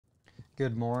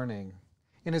Good morning.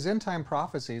 In his end-time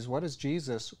prophecies, what does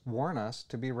Jesus warn us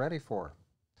to be ready for?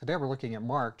 Today we're looking at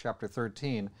Mark chapter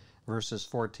 13, verses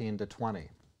 14 to 20.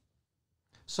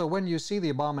 So when you see the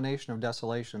abomination of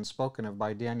desolation spoken of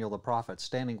by Daniel the prophet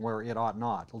standing where it ought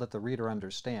not, let the reader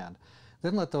understand.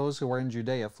 Then let those who are in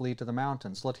Judea flee to the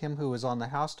mountains. Let him who is on the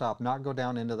housetop not go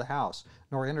down into the house,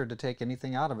 nor enter to take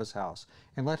anything out of his house.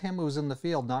 And let him who is in the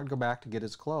field not go back to get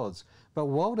his clothes. But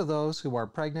woe to those who are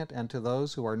pregnant and to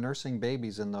those who are nursing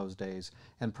babies in those days.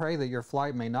 And pray that your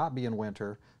flight may not be in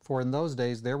winter, for in those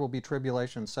days there will be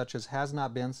tribulation such as has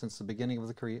not been since the beginning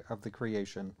of the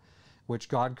creation, which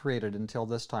God created until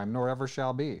this time, nor ever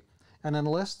shall be. And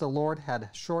unless the Lord had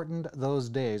shortened those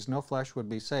days, no flesh would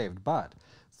be saved. But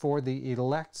for the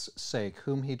elect's sake,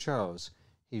 whom he chose,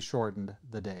 he shortened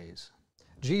the days.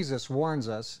 Jesus warns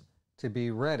us to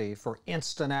be ready for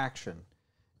instant action.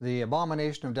 The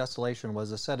abomination of desolation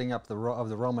was the setting up of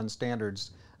the Roman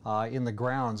standards in the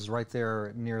grounds right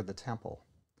there near the temple.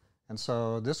 And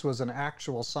so this was an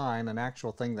actual sign, an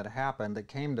actual thing that happened that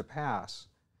came to pass.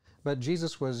 But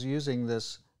Jesus was using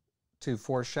this to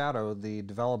foreshadow the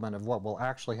development of what will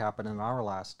actually happen in our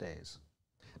last days.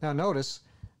 Now notice,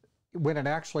 when it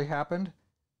actually happened,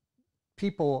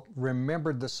 people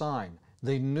remembered the sign.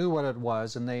 They knew what it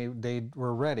was, and they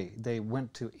were ready. They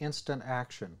went to instant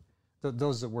action.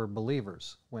 Those that were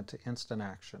believers went to instant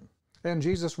action. And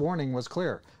Jesus' warning was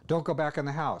clear. Don't go back in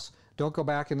the house. Don't go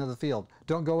back into the field.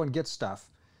 Don't go and get stuff.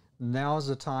 Now's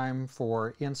the time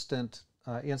for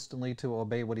instantly to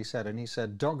obey what he said. And he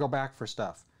said, don't go back for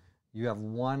stuff. You have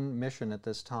one mission at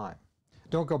this time.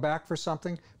 Don't go back for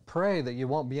something. Pray that you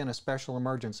won't be in a special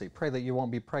emergency. Pray that you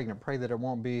won't be pregnant. Pray that it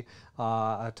won't be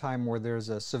a time where there's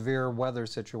a severe weather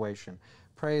situation.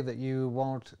 Pray that you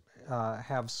won't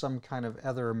have some kind of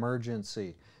other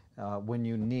emergency when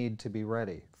you need to be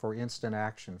ready for instant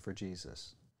action for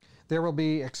Jesus. There will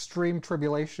be extreme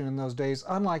tribulation in those days,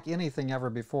 unlike anything ever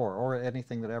before or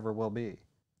anything that ever will be.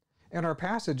 And our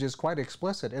passage is quite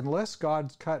explicit. Unless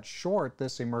God cut short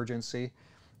this emergency,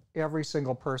 every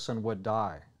single person would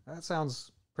die. That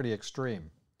sounds pretty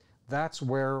extreme. That's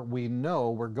where we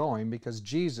know we're going because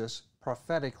Jesus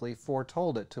prophetically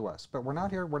foretold it to us. But we're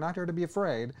not here to be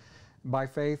afraid. By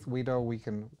faith, we know we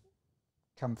can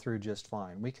come through just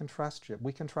fine. We can trust Him.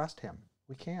 We can trust Him.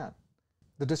 We can.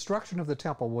 The destruction of the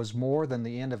temple was more than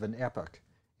the end of an epoch.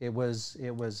 It was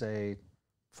a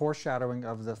foreshadowing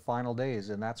of the final days,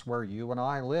 and that's where you and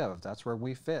I live. That's where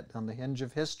we fit on the hinge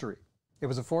of history. It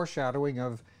was a foreshadowing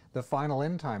of the final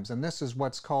end times, and this is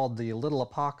what's called the little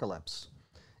apocalypse.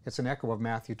 It's an echo of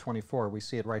Matthew 24. We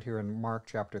see it right here in Mark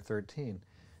chapter 13.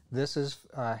 This is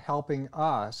helping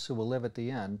us who will live at the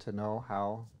end to know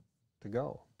how to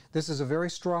go. This is a very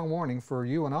strong warning for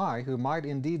you and I who might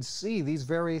indeed see these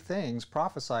very things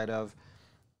prophesied of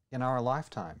in our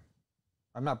lifetime.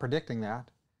 I'm not predicting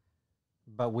that,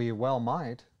 but we well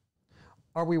might.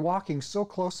 Are we walking so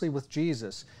closely with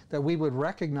Jesus that we would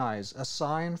recognize a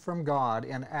sign from God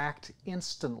and act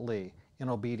instantly in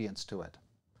obedience to it?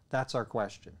 That's our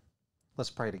question. Let's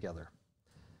pray together.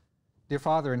 Dear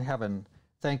Father in heaven,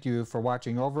 thank you for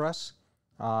watching over us.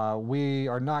 We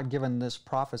are not given this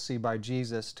prophecy by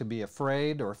Jesus to be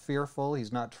afraid or fearful.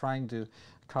 He's not trying to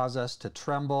cause us to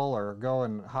tremble or go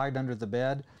and hide under the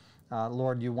bed.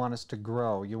 Lord, you want us to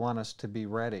grow. You want us to be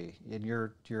ready. And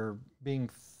you're being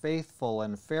faithful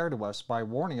and fair to us by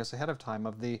warning us ahead of time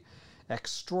of the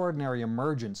extraordinary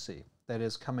emergency that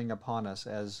is coming upon us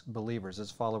as believers,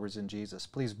 as followers in Jesus.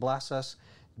 Please bless us,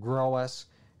 grow us,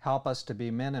 help us to be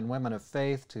men and women of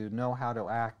faith, to know how to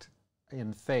act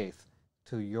in faith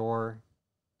to your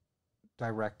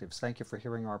directives. Thank you for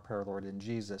hearing our prayer, Lord, in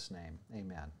Jesus' name.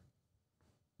 Amen.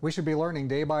 We should be learning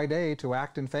day by day to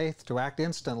act in faith, to act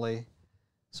instantly.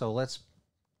 So let's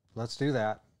do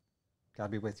that.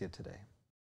 God be with you today.